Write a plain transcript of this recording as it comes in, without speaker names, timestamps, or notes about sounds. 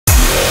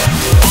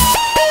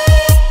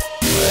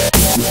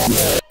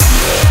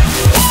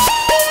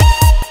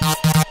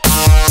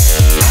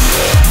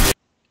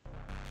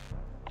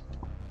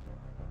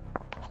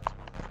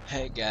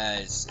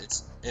guys,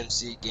 it's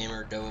MC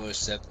Gamer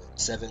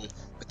 007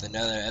 with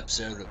another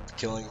episode of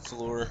Killing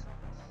Floor.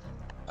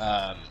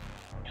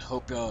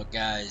 Hope y'all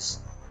guys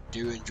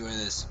do enjoy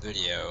this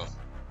video,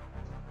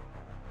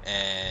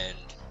 and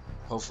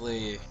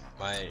hopefully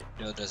my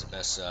build doesn't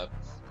mess up.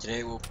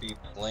 Today we'll be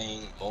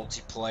playing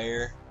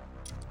multiplayer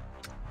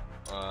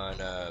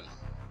on a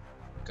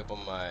couple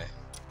of my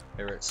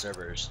favorite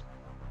servers.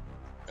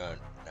 No,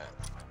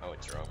 I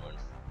went the wrong one.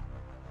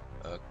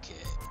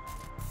 Okay.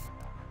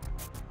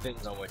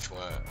 Depends on which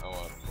one I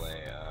want to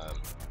play.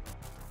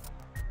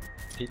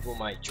 People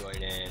might join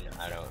in,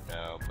 I don't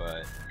know,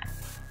 but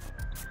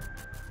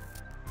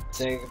the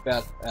thing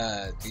about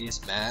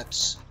these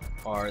maps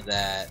are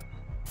that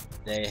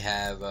they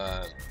have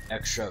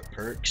extra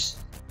perks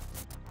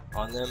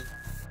on them,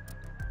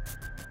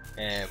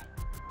 and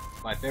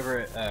my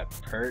favorite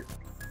perk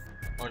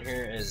on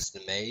here is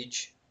the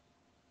mage.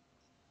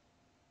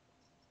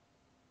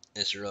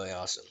 It's really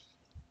awesome.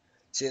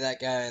 See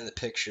that guy in the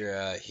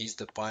picture, he's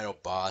the final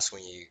boss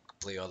when you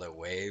complete all the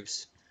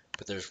waves,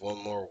 but there's one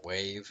more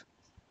wave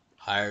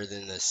higher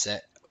than the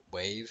set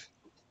wave,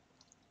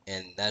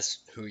 and that's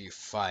who you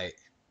fight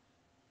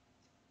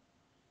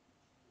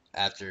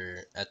at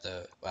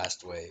the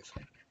last wave.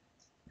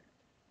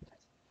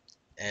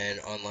 And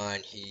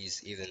online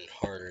he's even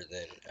harder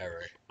than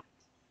ever.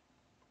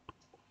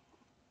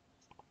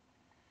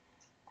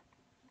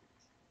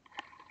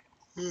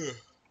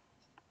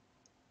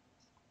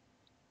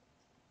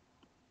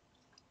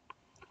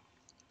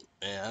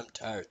 Man, I'm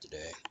tired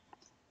today.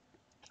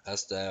 I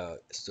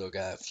still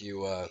got a few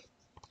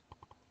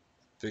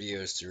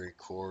videos to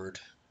record.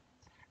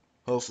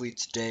 Hopefully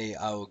today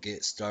I will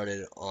get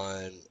started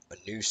on a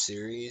new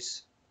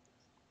series.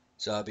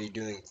 So I'll be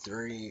doing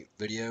 3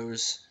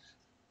 videos.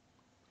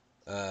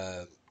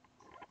 No,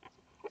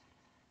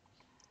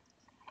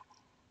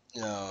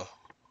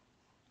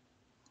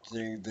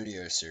 3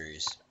 video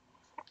series.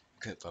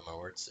 Couldn't find my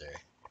words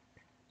there.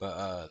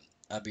 But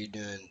I'll be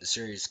doing the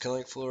series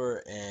Killing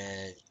Floor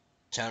and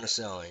Town of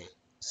Salem.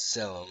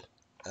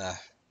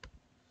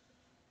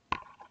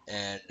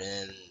 And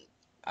then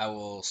I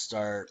will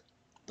start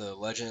the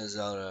Legend of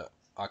Zelda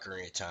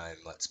Ocarina of Time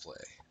Let's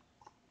Play.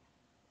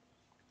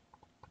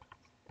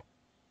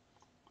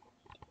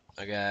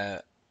 I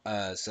got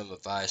some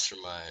advice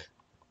from my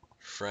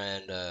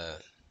friend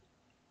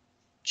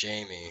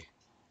Jamie,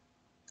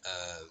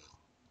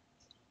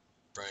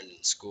 friend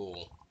in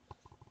school,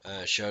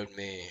 showed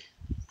me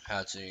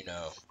how to,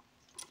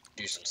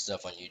 do some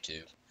stuff on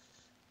YouTube.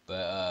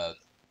 But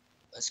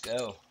let's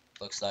go.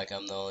 Looks like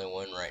I'm the only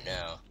one right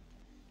now.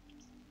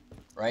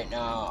 Right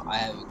now I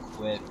have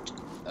equipped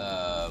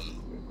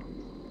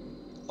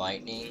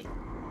lightning.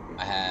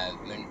 I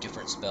have many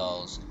different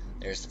spells.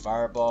 There's the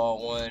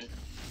fireball one,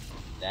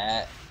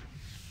 the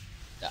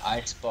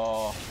ice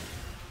ball,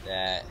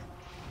 the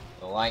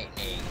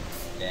lightning,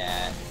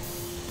 and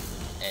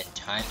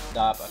time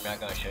stop. I'm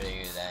not going to show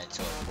you that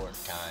until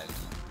important times.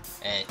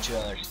 And 2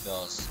 other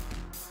spells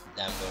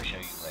that I'm going to show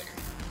you later.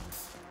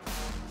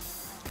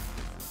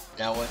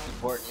 Now what's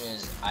important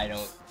is I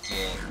don't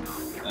get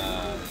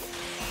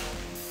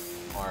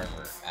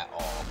armor at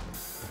all,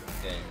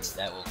 because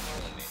that will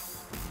kill me.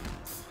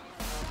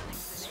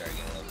 Start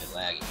getting a little bit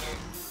laggy here.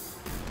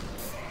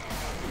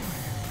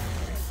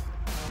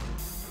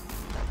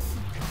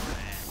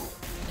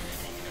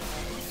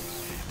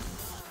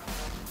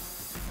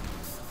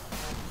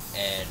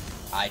 And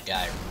I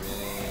died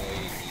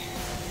really easy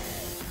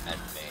at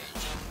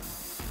mage.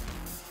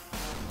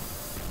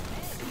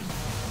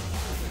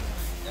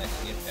 That's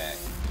the impact.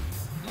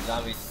 The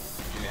zombies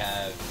do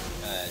have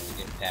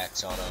skin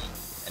packs on them,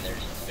 and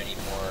there's many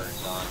more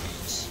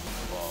zombies.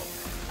 Well,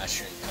 I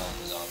shouldn't call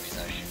them zombies,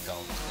 I should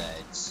call them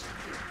deads.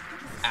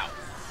 Ow!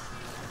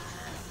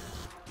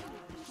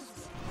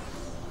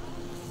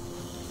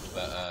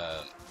 But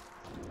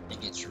it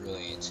gets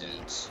really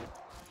intense.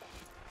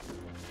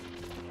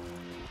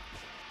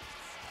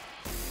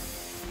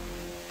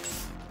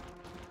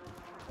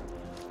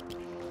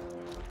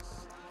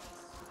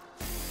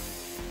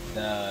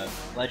 The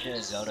Legend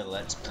of Zelda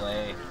Let's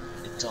Play,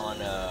 it's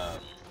on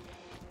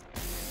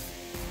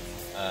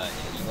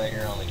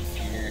emulator on the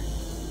computer,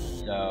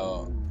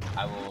 so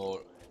I'm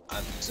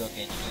still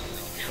getting used to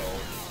the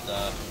controls and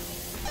stuff,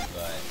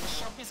 but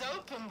shop is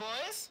open,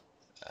 boys.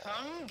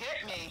 Come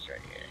get me. It's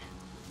right here.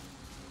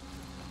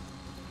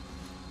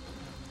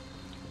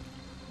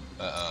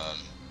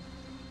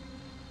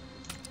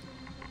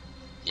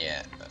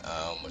 Yeah,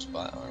 I almost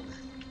bought armor.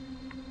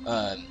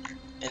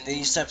 In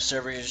these type of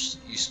servers,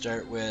 you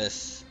start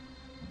with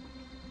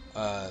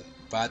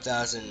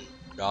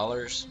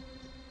 $5,000,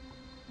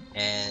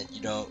 and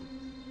you don't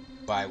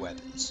buy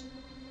weapons.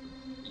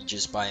 You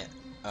just buy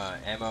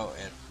ammo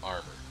and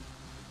armor.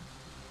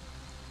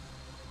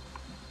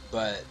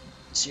 But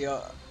see,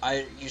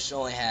 I used to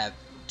only have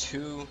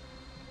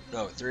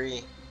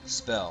 3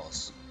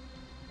 spells,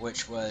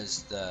 which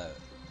was the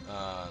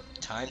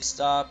time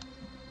stop,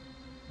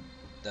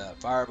 the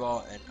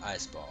fireball, and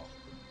ice ball.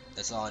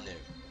 That's all I knew.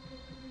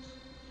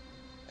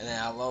 And then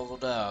I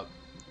leveled up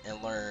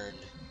and learned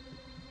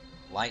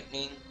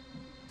lightning.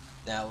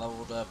 Then I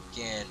leveled up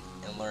again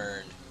and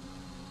learned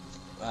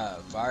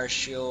fire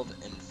shield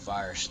and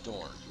fire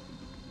storm.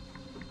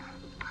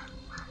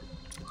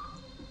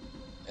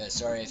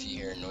 Sorry if you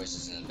hear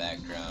noises in the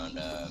background.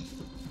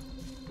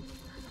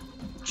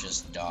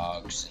 Just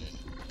dogs and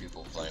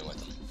people playing with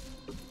them.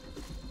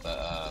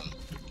 But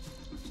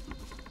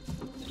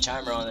the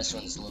timer on this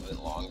one's a little bit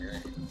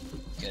longer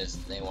because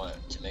they want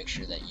to make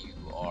sure that you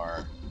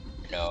are,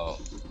 you know,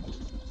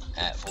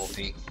 at full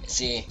peak.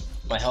 See,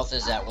 my health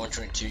is at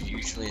 122.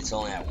 Usually it's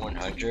only at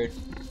 100.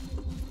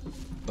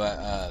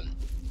 But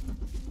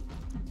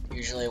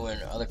usually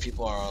when other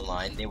people are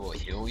online, they will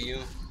heal you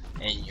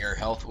and your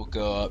health will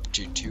go up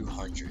to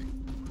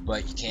 200.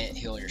 But you can't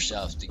heal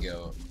yourself to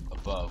go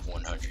above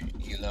 100.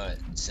 Even though it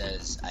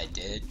says I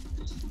did,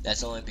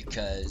 that's only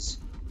because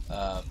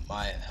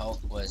my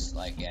health was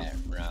like at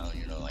around,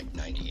 you know, like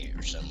 98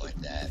 or something like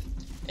that.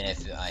 And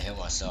if I heal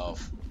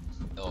myself,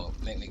 it'll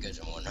make me go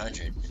to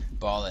 100.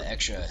 But all the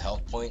extra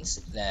health points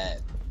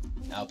that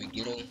I'll be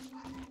getting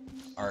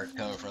are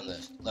coming from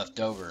the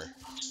leftover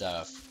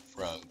stuff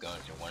from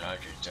going to 100,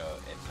 so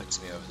it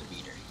puts me over the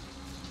meter.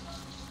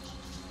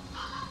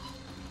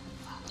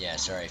 Yeah,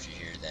 sorry if you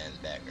hear that in the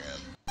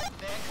background.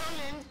 They're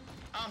coming.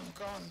 I'm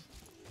gone.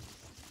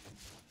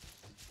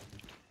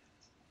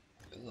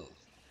 Ooh,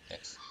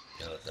 next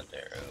nose up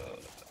there. Oh,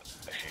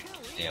 I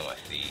should stay on my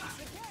feet.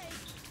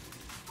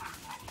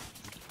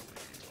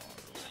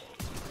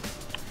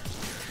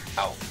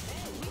 Ow!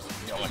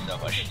 Tell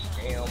myself I should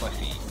stay on my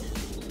feet.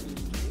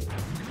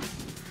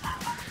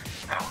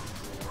 Ow.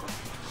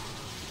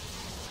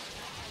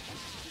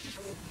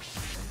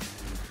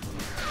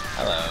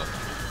 Hello.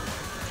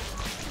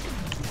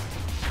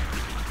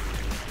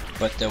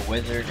 But the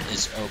wizard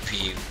is OP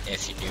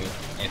if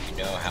you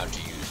know how to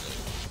use it.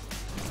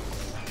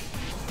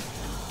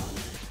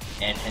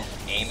 And his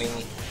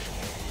aiming,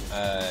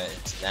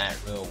 it's not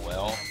real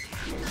well.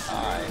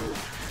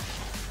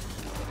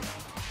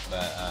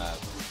 But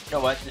you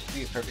know what? This would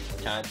be a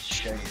perfect time to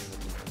show you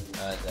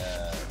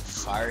the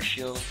fire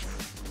shield.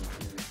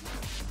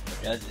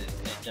 What does it?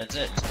 It does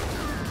it.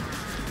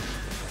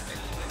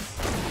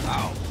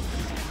 Wow.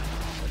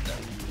 What the?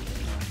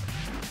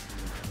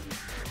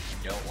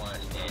 You don't want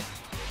to stand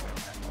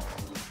at all.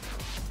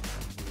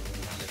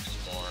 6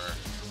 more.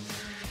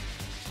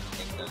 I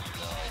think those are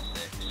only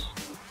 6.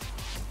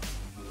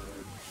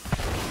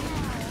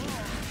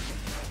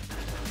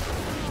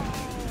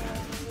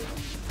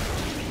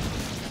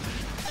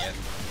 Yep.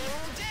 They're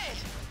all dead.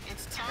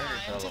 It's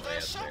time to go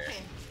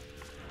shopping.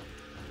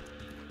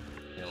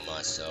 Heal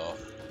myself.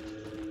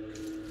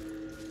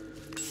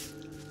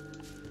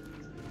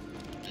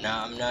 Now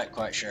I'm not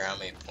quite sure how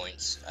many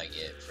points I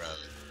get from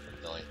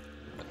healing.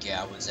 Okay,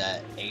 I was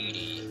at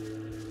 80,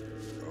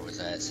 or was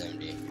I at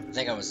 70? I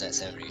think I was at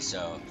 70,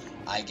 so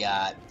I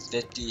got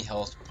 50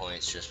 health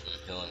points just from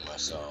healing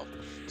myself.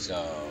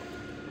 So,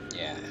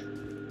 yeah,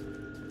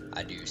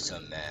 I do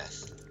some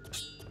math.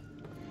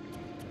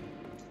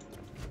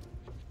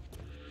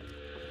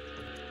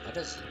 Why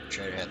does the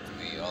treasure have to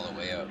be all the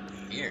way up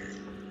here?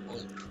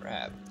 Holy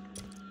crap.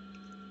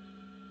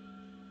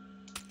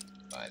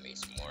 Buy me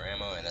some more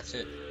ammo, and that's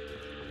it.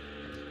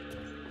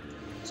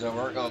 So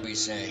we're gonna be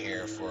sitting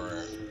here for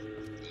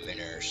a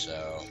minute or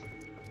so.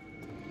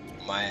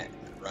 Might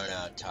run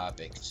out of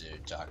topics to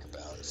talk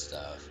about and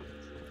stuff.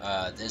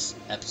 This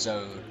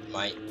episode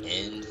might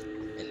end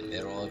in the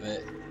middle of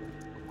it,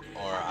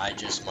 or I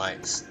just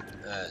might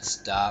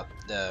stop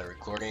the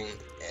recording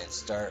and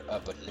start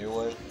up a new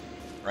one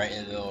right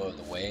in the middle of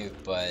the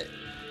wave. But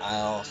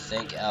I'll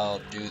think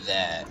I'll do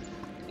that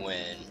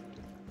when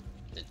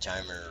the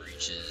timer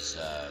reaches.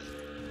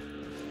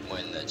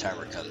 When the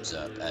timer comes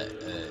up at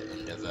the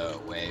end of a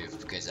wave,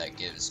 because that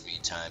gives me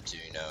time to,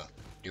 you know,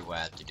 do what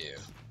I have to do.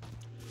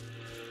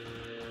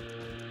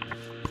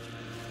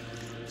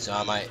 So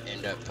I might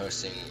end up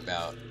posting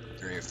about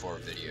 3 or 4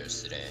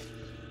 videos today,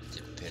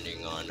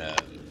 depending on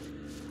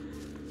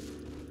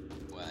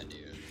what I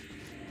do.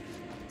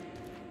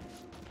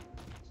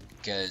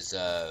 Because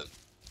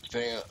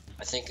depending on,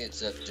 I think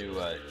it's up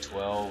to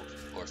 12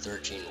 or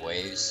 13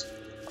 waves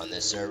on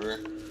this server,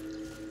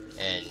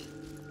 and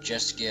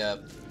just to get up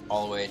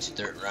all the way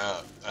to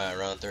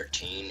round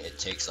 13, it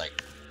takes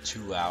like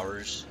 2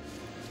 hours.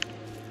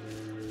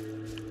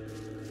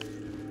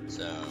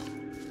 So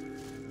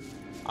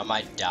I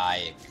might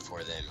die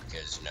before then,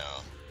 because, you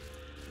know,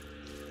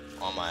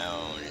 on my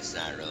own it's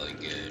not really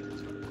good.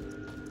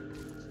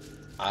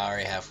 I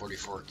already have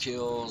 44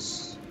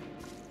 kills.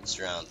 It's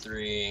round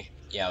 3.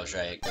 Yeah, I was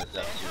right, it goes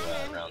up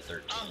to round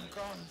 13.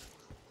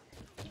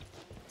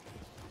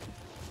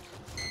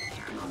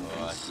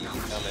 Oh, I see him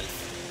coming.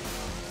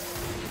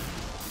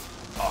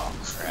 Oh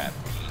crap,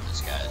 I hate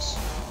these guys.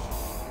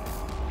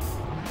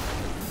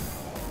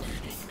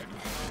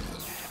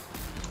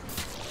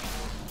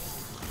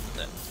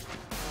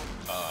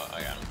 Oh, I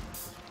got him.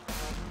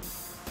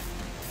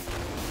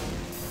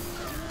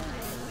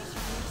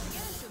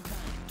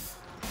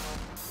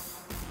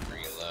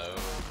 Reload.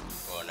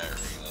 Well, not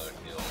reload,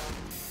 heal.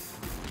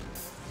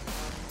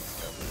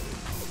 Go.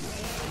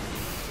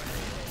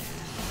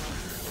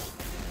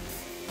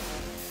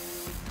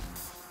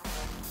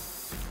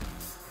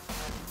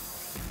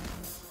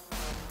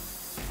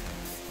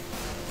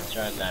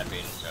 Sorry I'm not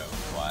being so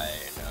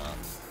quiet, you know.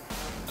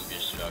 I'm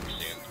just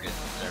focusing because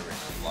the server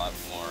is a lot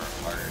more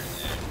harder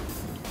than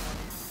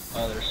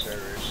other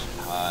servers.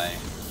 Hi.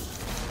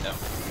 No.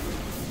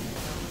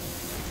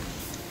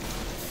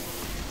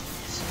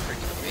 These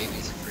freaking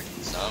babies are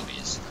freaking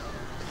zombies.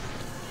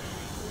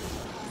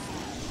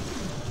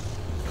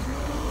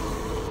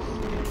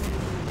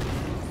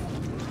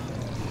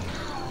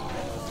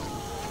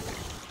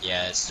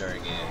 Yeah, it's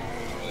starting to get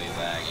really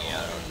laggy.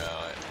 I don't know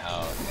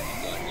how it's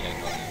going to take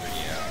on the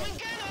video.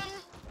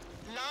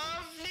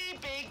 Lovely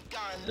big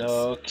guns. So,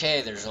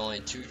 okay, there's only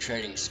 2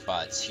 trading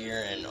spots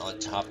here and on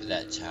top of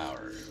that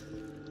tower.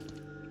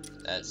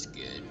 That's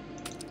good.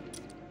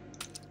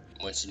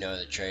 Once you know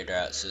the trade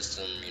route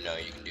system, you know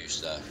you can do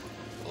stuff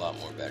a lot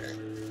more better.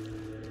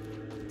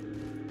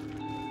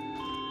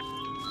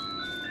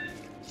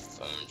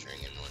 Phone's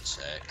ringing, 1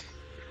 sec.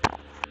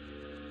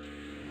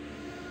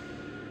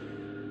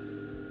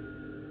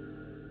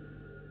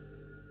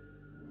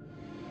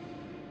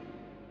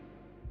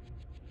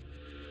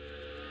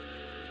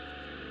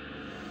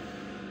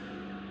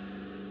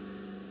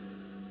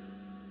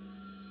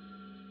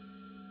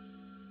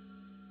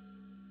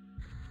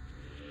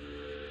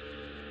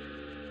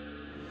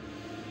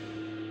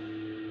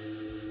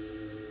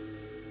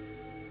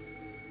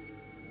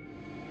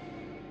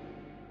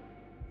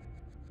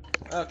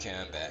 Okay,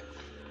 I'm back.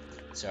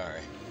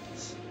 Sorry.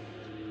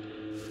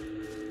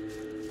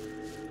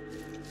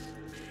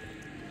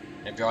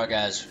 If y'all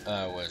guys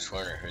was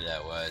wondering who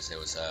that was, it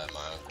was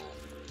my uncle.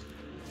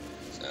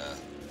 So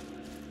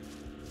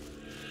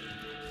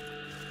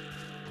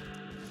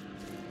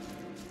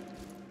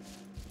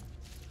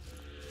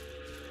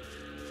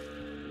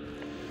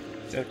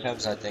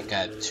sometimes I think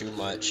I have too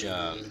much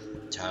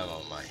time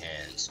on my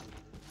hands.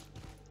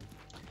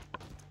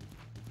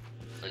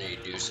 I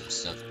need to do some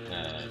stuff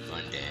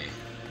Monday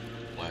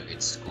when I get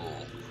to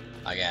school.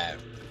 I got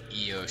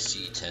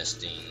EOC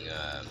testing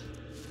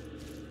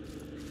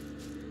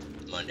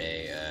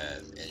Monday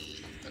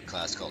in a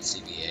class called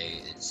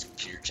CBA. It's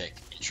Computer Check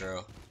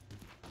Intro.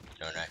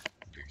 No, not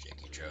Computer Check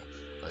Intro.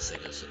 Let's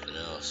think of something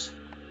else.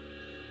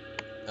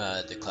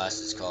 The class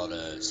is called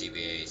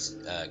CBA's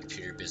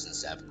Computer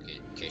Business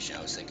Application.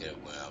 I was thinking of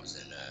when I was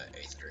in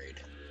 8th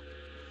grade.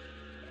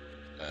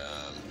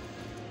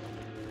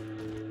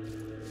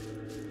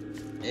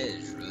 It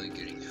is really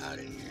getting hot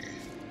in here.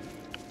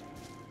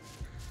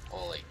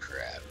 Holy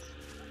crap.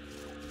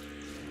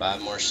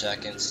 5 more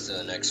seconds to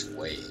the next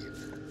wave.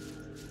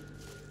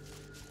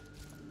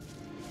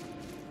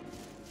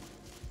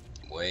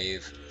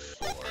 Wave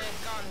 4. Big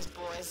guns,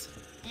 boys.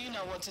 You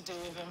know what to do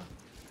with them.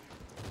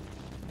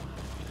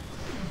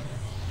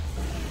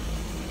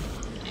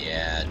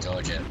 Yeah, I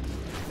told you.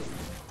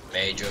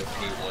 Major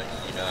P1,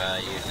 you know how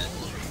to use it.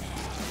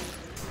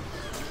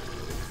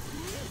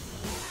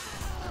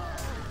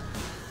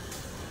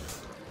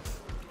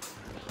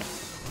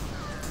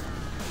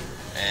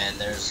 And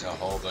there's a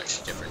whole bunch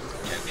of different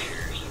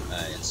textures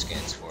and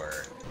skins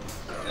for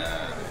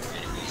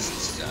enemies and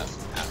stuff.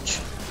 Ouch.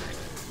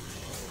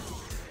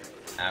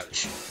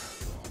 Ouch.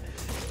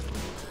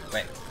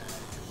 Wait.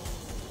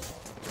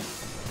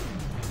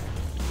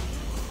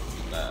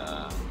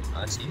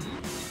 I seem to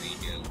be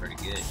doing pretty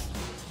good.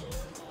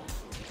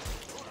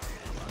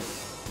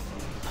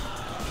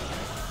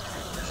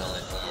 There's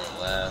only 4 more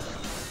left.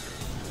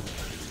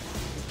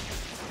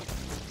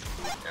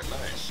 Never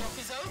mind. Shop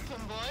is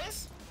open,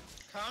 boys.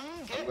 Come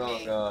get I'm gonna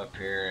me. go up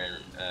here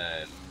and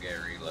get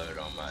a reload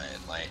on my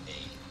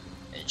lightning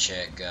and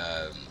check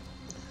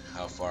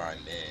how far I'm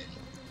in.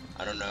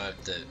 I don't know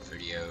if the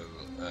video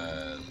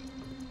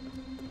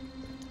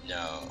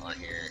on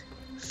here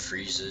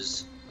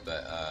freezes,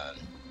 but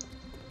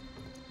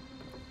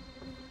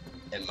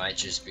it might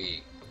just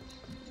be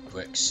a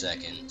quick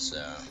second,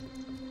 so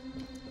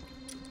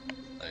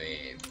let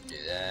me do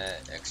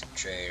that, exit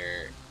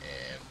trader,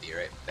 and be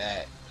right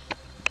back.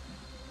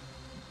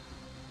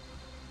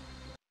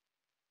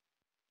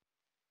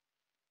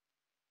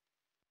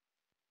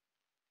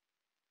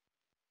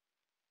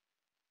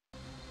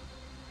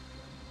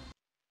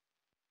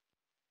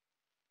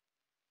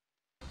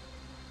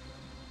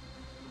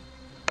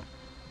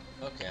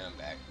 Okay, I'm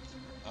back.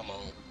 I'm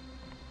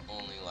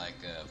only like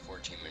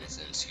 14 minutes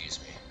in, excuse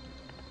me.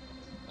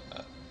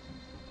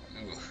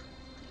 Ooh.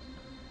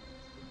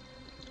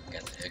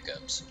 Got the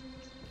hiccups.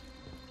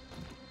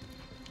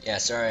 Yeah,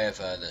 sorry if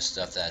the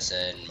stuff that I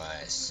said in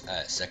my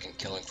second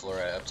Killing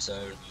Flora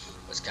episode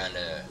was kind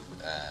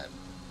of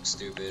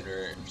stupid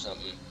or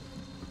something,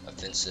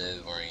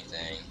 offensive or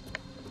anything.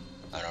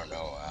 I don't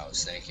know what I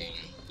was thinking,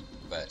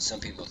 but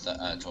some people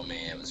told me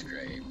it was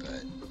great,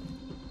 but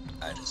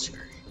I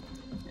disagree.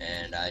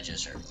 And I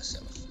just hurt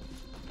myself.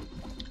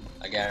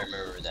 I gotta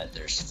remember that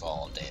there's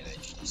fall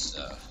damage and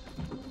stuff.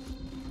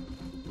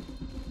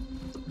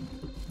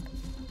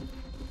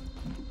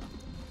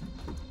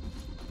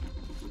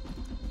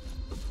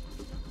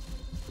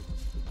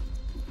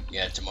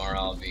 Yeah, tomorrow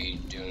I'll be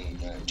doing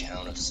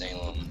Town of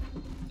Salem,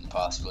 and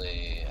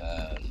possibly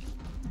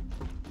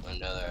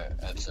another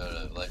episode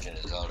of Legend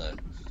of Zelda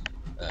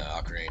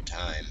Ocarina of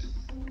Time.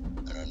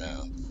 I don't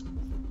know.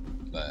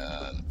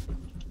 But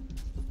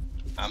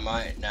I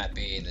might not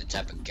be the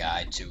type of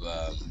guy to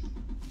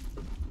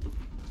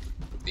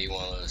be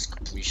one of those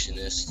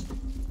completionists,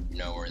 you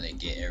know, where they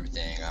get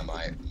everything. I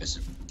might miss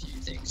a few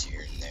things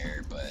here and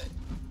there, but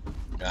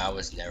no, I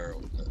was never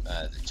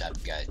the type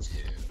of guy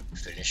to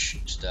finish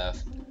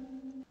stuff.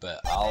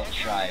 But I'll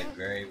try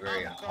very,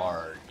 very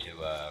hard to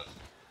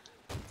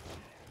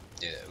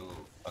do it.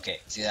 Ooh, okay,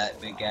 see that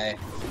big guy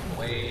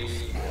way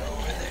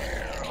over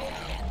there? Oh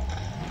no!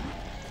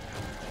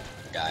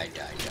 Die, die,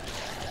 die, die,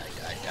 die,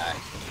 die, die!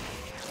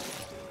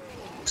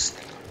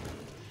 Snap.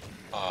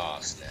 Oh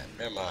snap!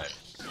 Never mind.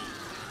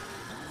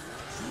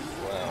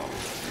 Well,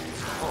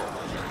 oh,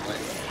 what?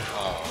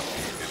 Oh,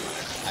 okay, never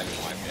mind. I've been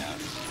wiped out.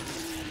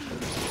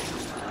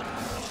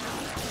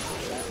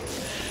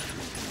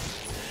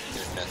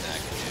 There's nothing I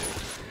can do.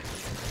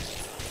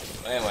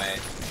 Well, anyway,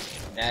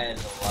 that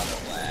is a lot of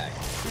lag.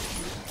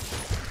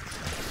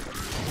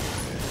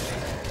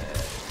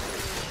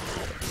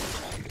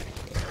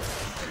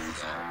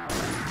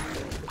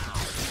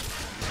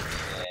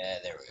 Yeah,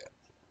 there we go.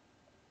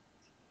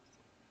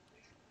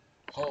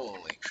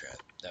 Holy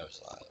crap, that was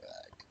a lot of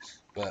lag.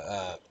 But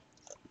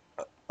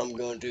I'm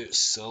gonna do it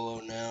solo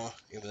now,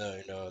 even though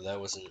you know that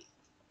wasn't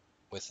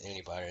with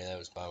anybody, that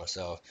was by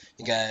myself.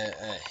 You got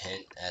a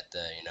hint at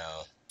the, you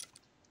know,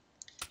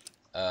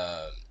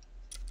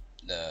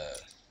 the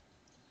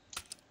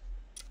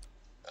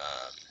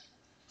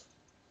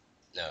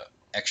no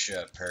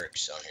extra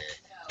perks on here.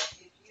 Now,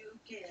 if you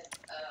get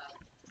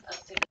a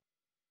thing.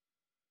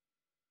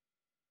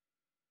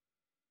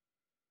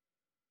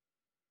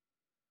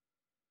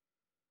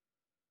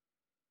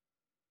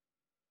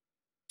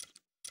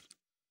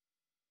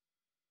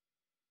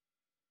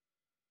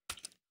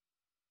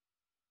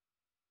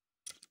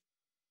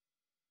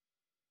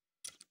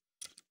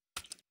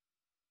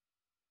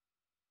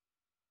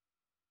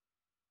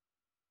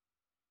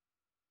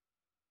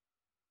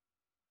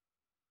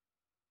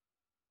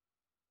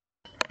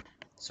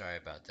 Sorry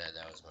about that.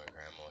 That was my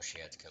grandma. She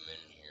had to come in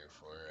here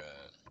for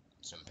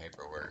some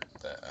paperwork,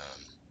 but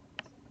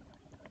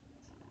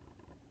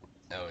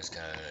that was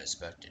kind of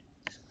unexpected.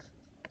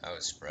 I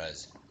was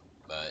surprised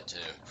by it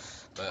too.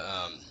 But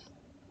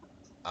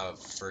I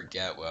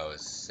forget what I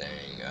was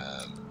saying.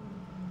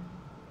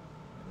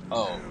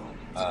 Oh,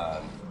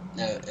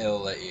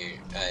 it'll let you.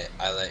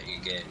 I let you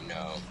get, you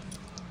know,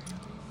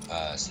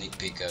 sneak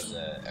peek of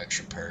the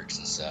extra perks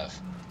and stuff.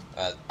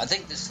 I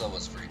think this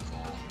level's pretty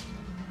cool.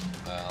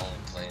 I only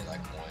played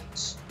like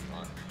once.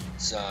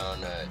 It's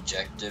on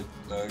objective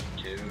mode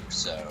too,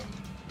 so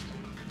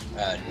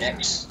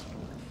next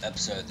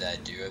episode that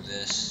I do of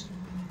this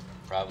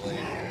probably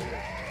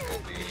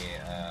will be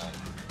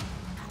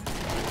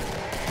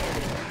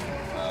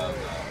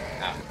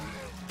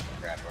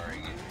crap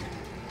already,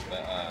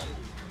 but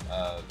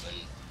an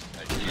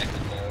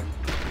objective mode,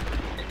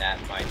 and that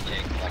might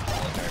take like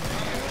all of our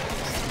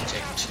video,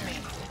 take 2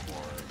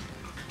 or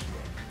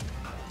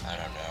I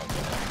don't know,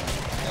 but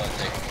it'll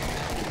take.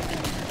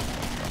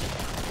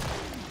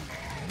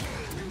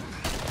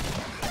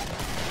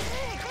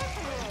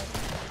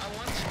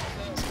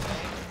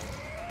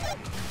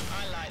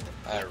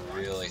 I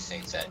really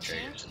think that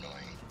trader's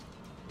annoying.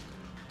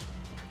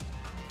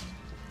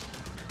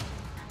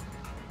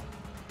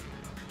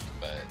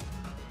 But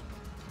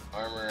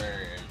armor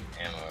and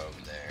ammo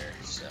over there,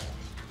 so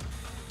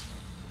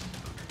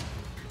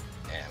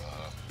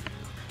ammo.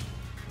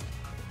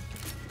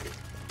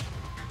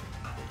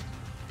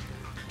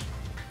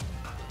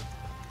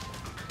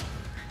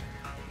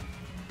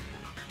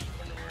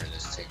 Wonder where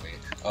this take me.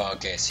 Oh,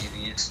 okay. See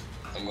these?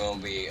 I'm going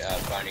to be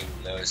finding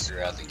those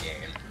throughout the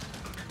game.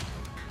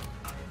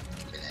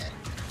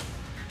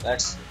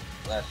 That's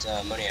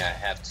money I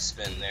have to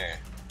spend there.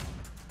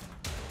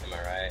 Am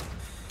I right?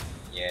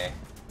 Yeah.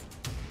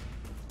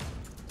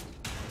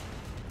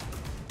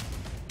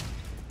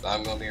 But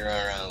I'm gonna be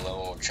running around the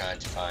level trying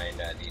to find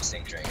these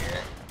things right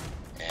here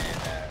and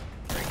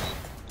bring them.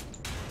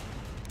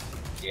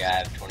 Yeah, I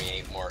have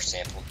 28 more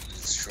samples to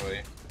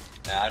destroy.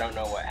 Now I don't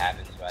know what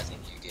happens, but I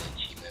think you get an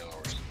achievement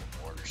or some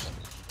reward or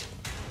something.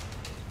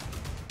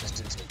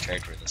 Let's do some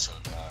trade for this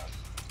one.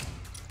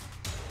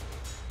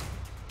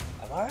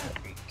 I've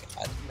already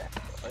gotten that.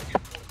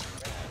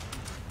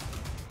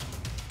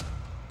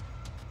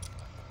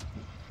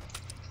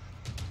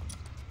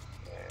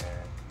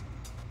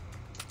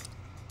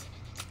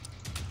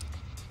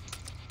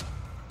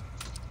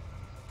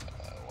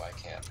 Why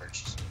can't I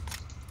purchase it?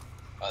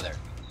 Oh, there.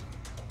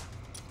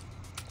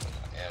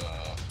 Ammo.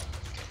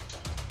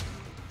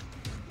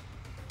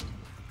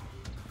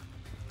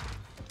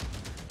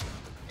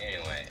 Okay.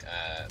 Anyway,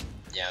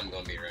 yeah, I'm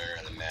gonna be running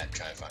around the map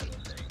trying to find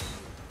those things.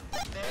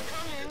 They're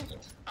coming.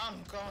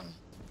 I'm gone.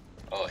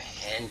 Oh,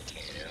 hand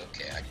cannon.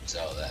 Okay, I can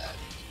sell that.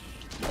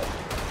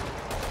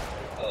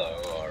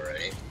 Hello,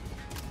 already.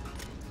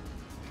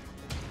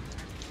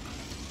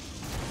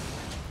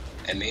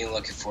 And me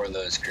looking for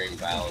those green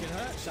vials. When it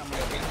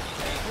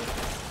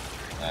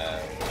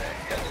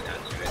comes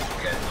down to it,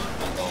 because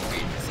I'm going to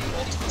be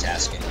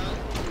multitasking.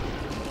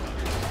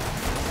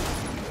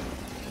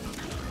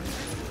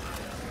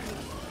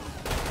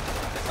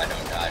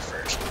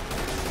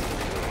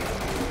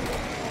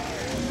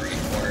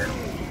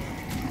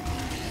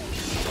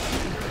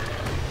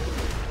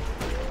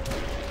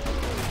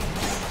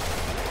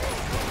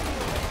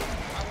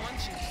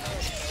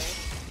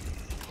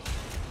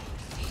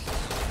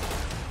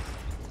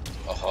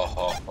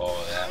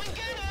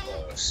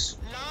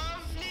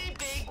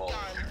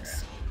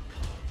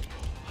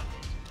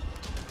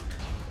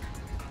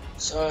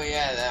 So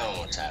yeah, that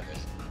almost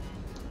happened.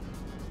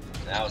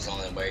 That was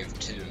only wave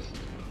 2. Need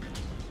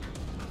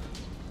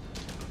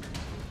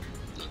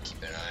to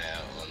keep an eye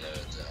out on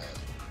those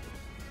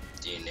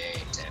DNA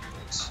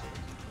samples.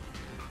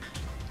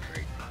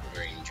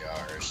 Green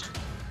jars.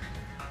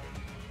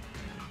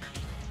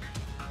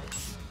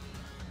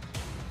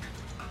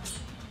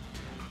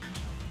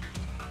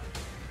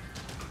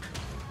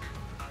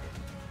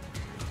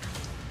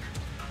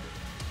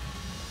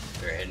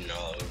 They're hidden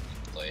all over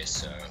the place,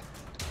 so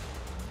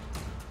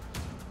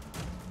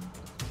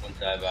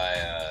once I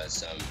buy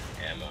some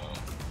ammo,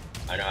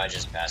 I know I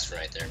just passed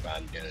right there, but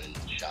I'm doing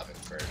shopping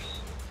first.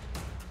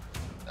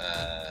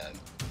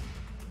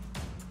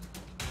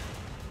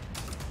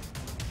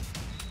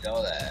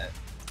 Sell that,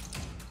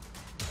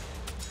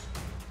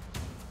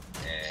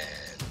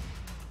 and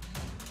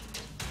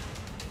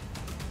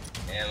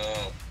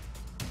ammo,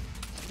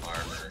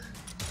 armor.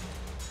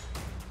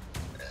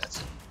 That's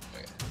it.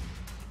 Okay.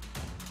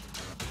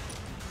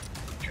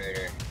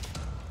 Trader.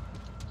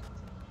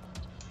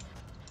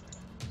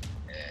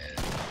 And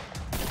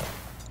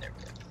there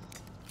we go.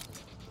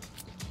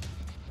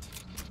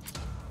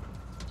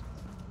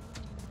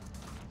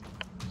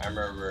 I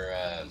remember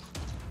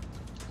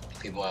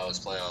people I was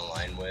playing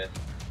online with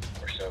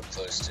were so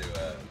close to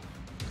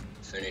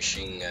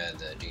finishing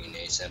the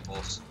DNA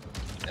samples.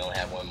 They only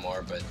have one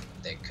more, but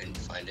they couldn't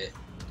find it.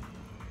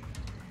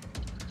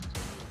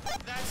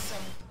 That's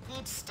some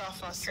good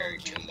stuff I sold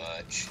you. Too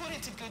much. Put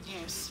it to good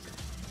use.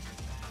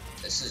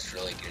 This is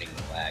really getting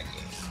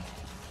laggy.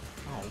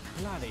 Oh,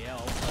 bloody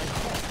hell.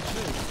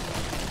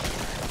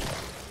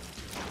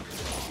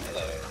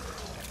 Hello.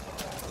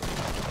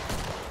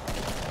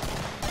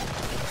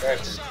 Sorry if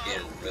this is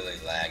getting really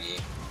laggy.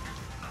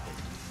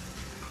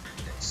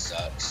 It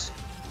sucks.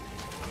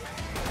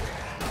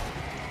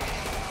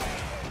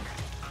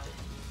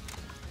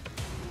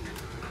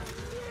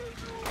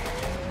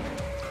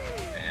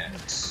 And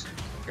it's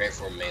great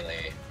for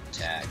melee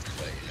attacks,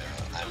 but you know,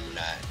 I'm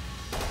not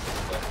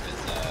equipped with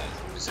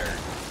Berserk.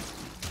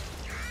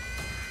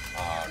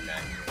 Oh, not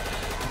here.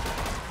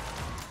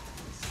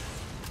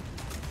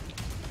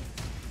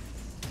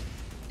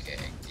 Okay,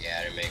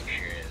 gotta make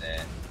sure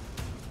that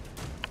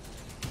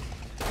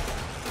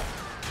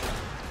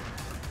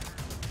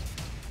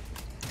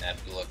I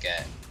have to look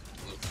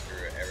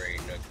through every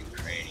nook and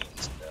cranny and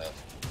stuff.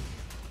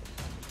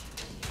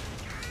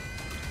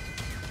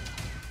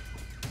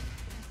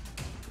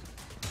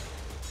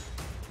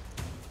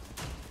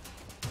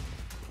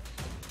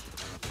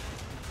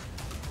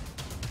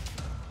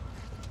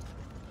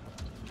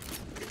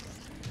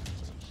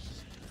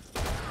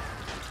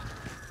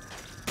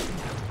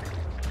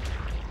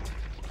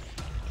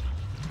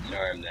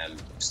 Sorry, I'm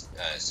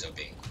still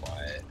being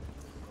quiet.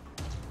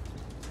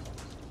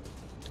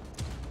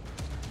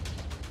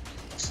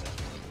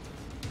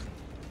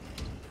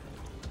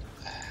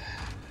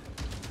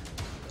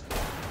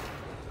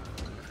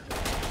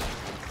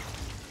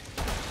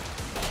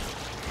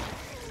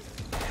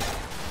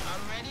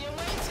 I'm ready and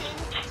waiting.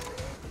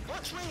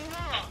 Watch where you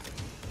are.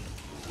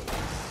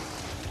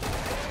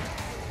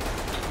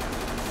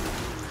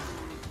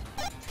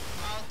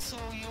 I'll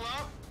tool you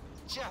up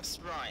just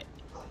right.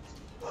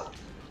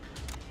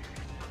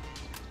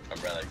 My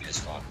brother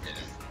just walked in.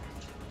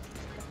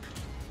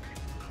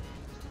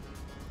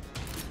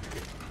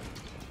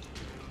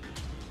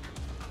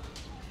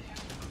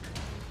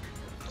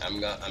 I'm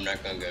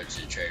not gonna go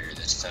to the trader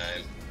this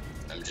time.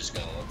 I'm just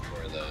gonna look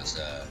for those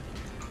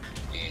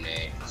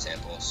DNA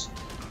samples.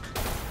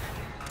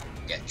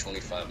 Got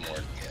 25 more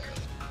to go.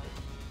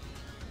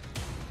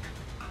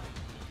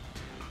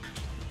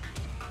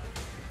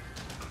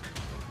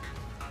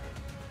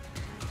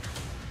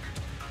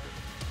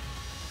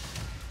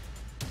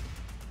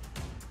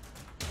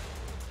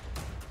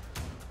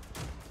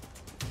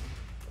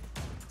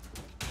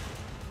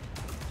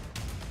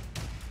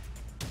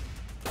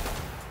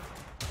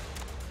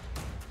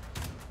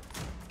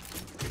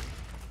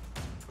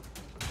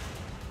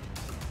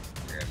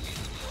 Grab me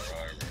some more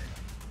armor.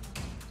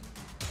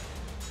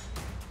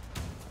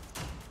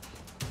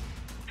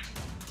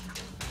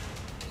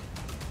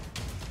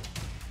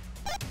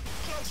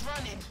 Clock's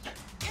running.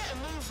 Get a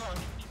move on.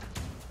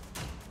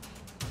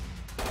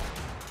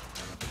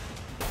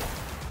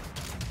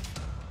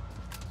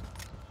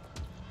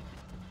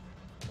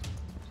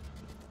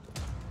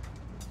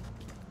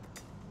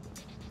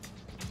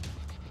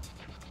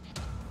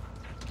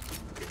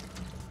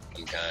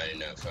 I'm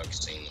kind of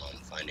focusing on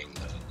finding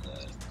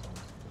those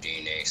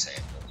DNA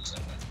samples.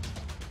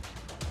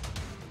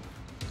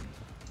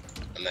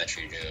 I'm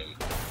actually doing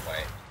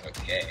quite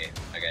okay.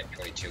 I got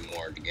 22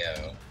 more to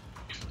go.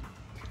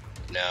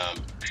 Now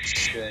I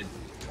should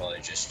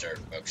probably just start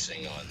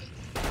focusing on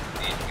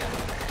these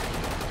guys.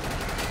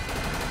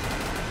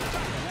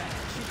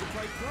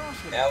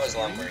 That was a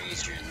lot more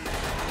easier than that.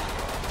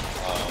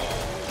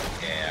 Oh,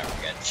 yeah, I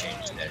forgot to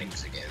change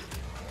settings again.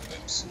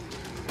 Oops.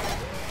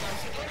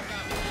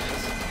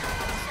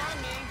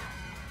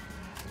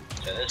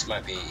 So this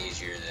might be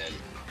easier than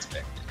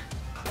expected.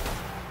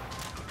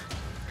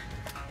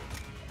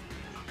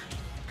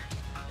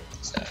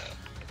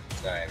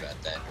 Sorry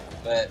about that.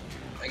 But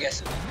I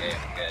guess it's okay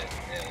because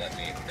they let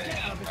me finish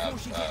Get her before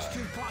she gets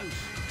too close.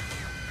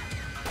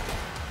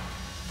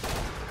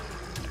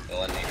 they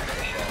let me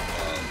finish up,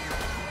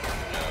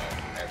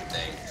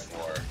 everything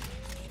before,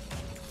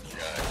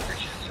 I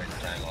reach a certain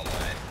time on my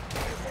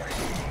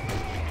recording.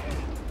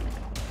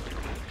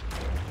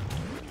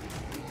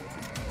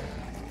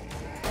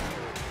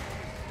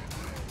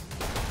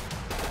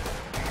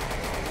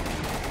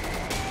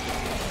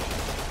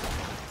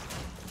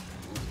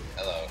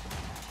 Hello.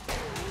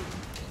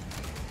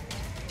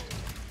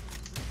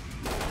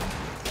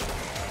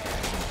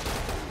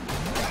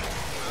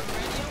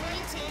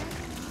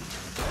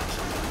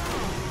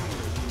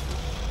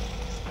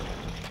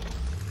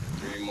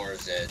 Three more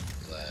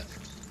Zeds left.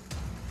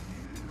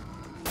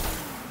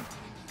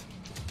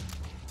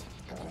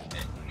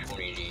 And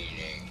 20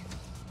 DNA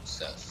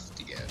stuff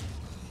to get.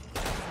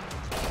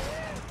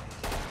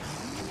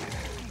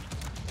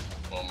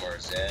 One more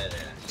Zed and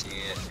I see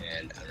it,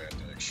 and I'm not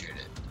going to shoot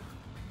it.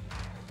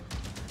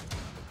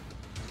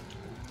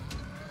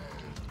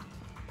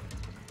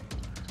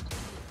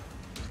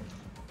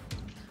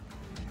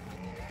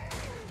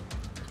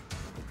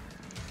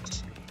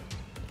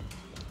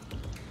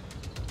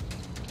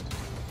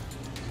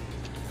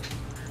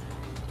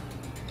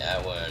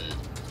 That one would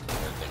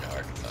have been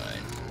hard to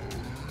find.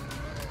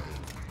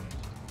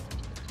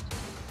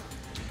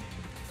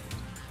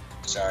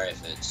 Sorry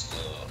if it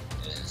still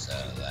is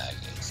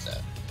lagging and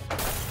stuff.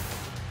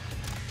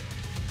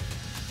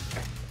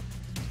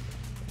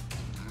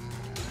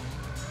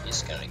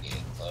 He's kind of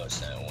getting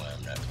close. I don't know why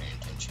I'm not paying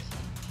attention.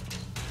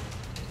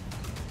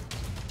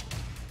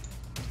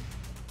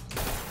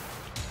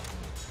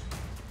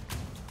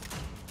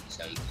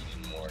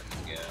 Something more to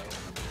go.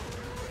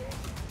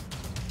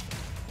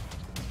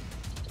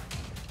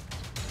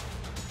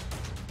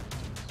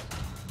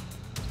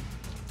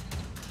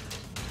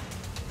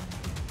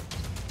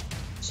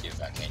 See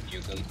if I can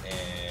juke him,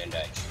 and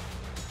I juke.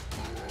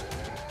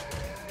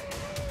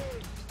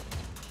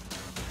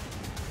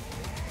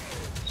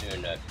 Soon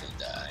enough to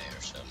die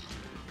or something.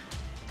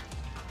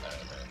 I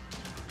don't know.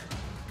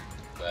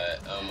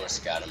 But I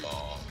almost got them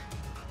all.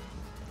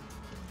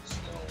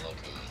 Still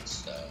looking and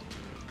stuff.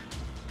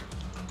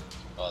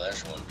 Oh,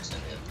 there's one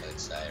percent in plain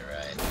sight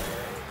right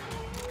there.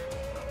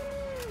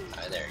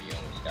 Hi there, you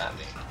almost got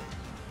me.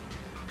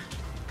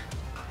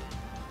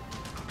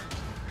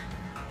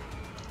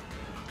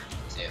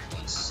 See if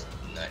one's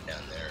not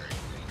down there or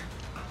anything.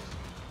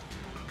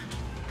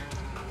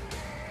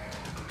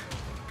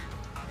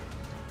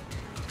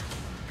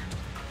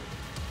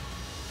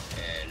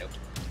 And nope.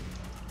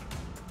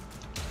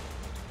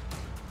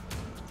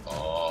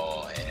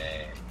 Oh,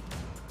 hey.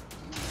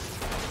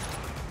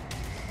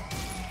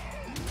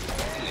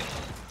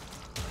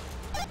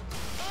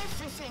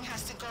 Everything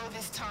has to go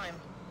this time.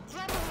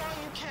 Grab it while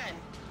you can.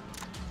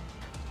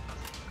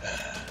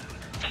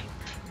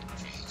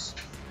 Jeez.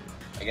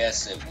 I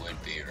guess it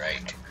would be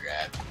right to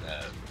grab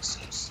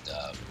some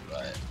stuff,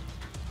 but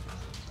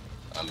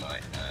I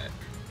might not.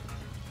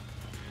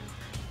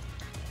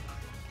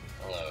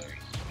 Hello, you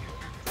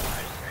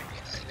hiding right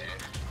behind there.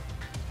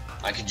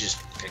 I could just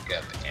pick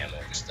up ammo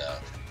and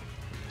stuff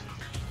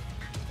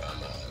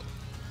from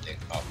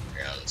off the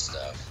ground and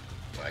stuff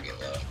when I get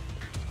low.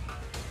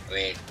 I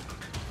mean,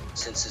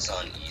 since it's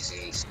on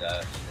easy and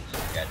stuff, you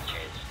gotta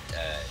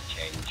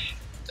change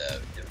the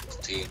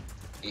difficulty.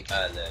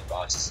 The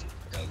boss isn't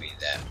gonna be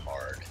that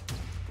hard.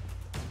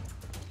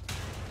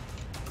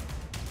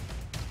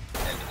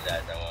 And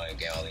besides, I want to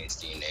get all these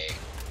DNA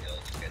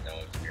kills because I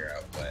want to figure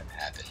out what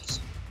happens.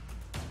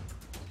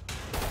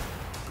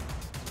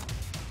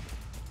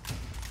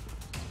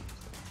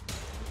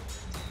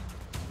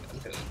 I'm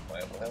doing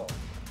quite well.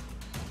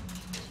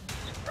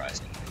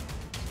 Surprisingly.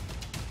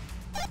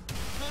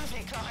 Move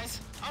it, guys.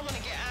 I want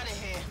to get out of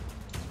here.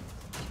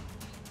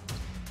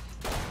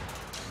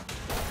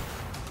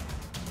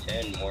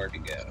 10 more to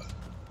go.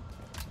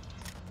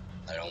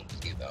 I don't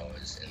believe I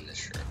was in this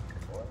shirt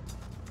before.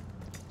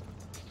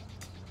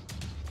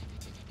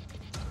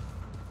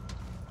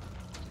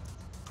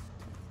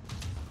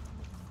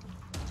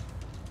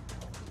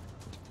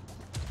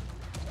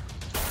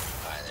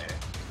 Hi there.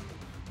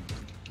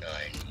 9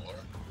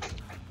 more.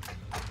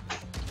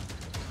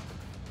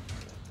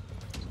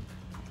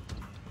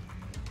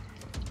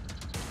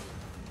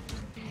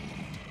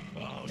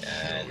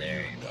 Ah,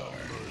 there you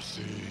are.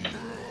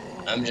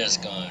 I'm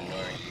just gonna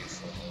ignore you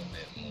for a little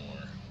bit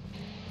more.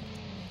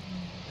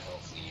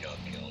 Hopefully you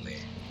don't kill me.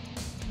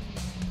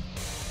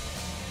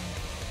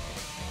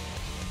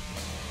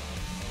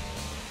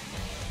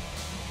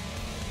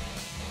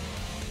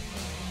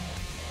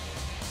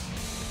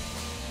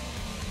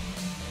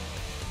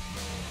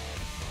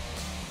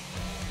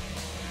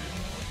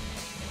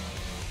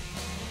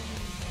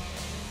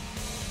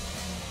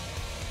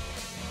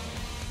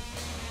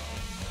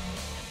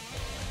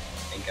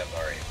 I think I've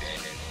already been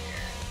in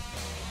here,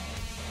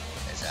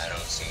 as I don't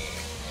see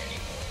any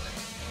more.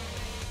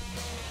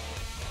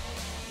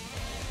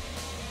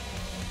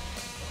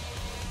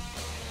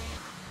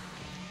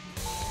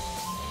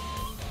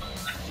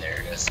 There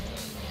it is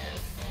again.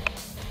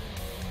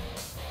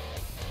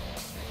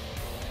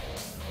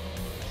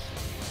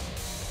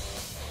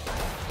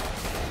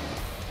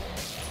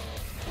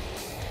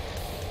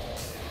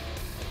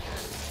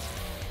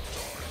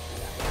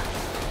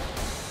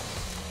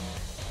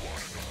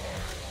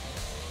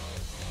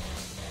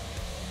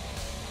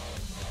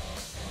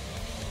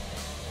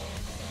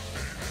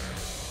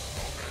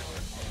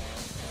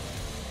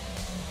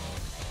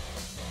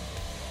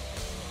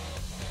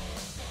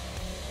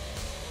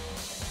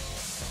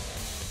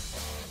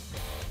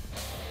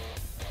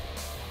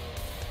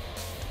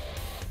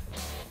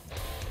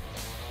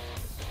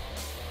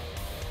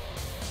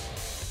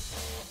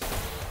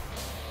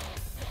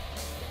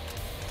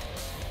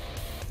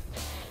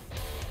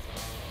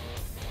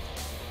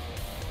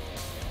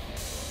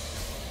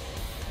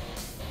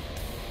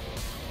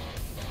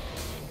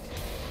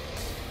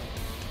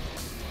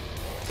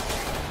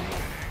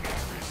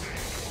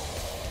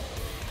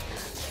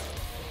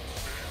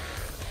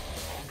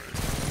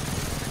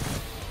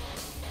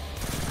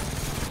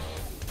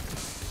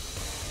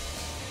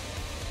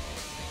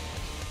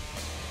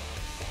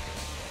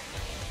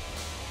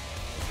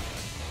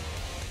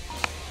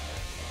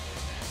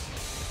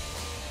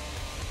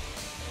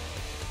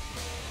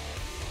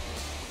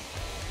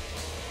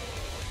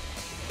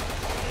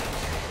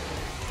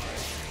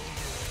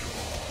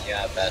 see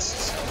how fast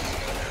this helps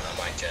go down. I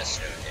might just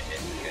end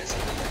it because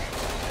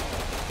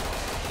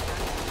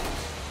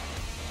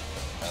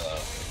hello.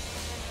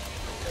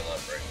 Fill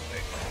up real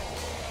quick.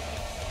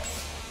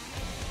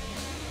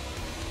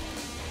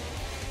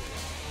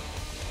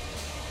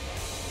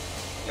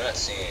 I'm not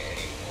seeing it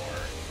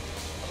anymore.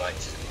 I might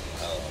just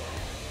I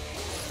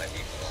might be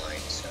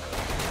blind, so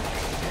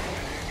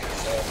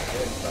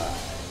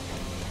goodbye.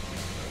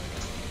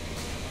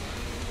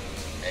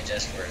 And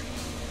just for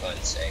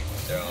fun's sake,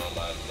 throw all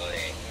my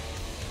money.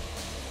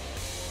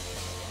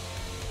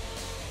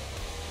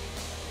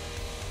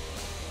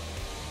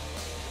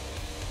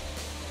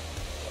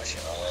 Watch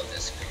all of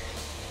this video.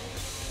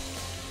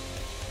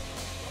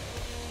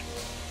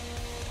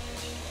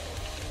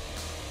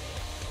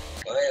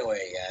 Well,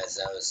 anyway, guys,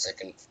 that was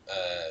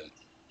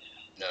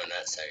no,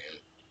 not second,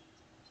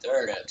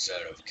 third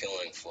episode of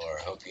Killing Floor.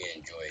 Hope you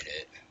enjoyed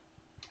it.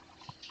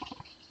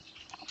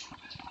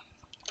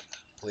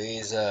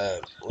 Please,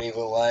 leave a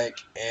like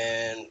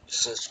and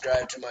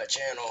subscribe to my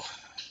channel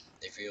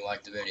if you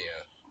liked the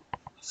video.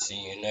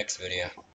 See you next video.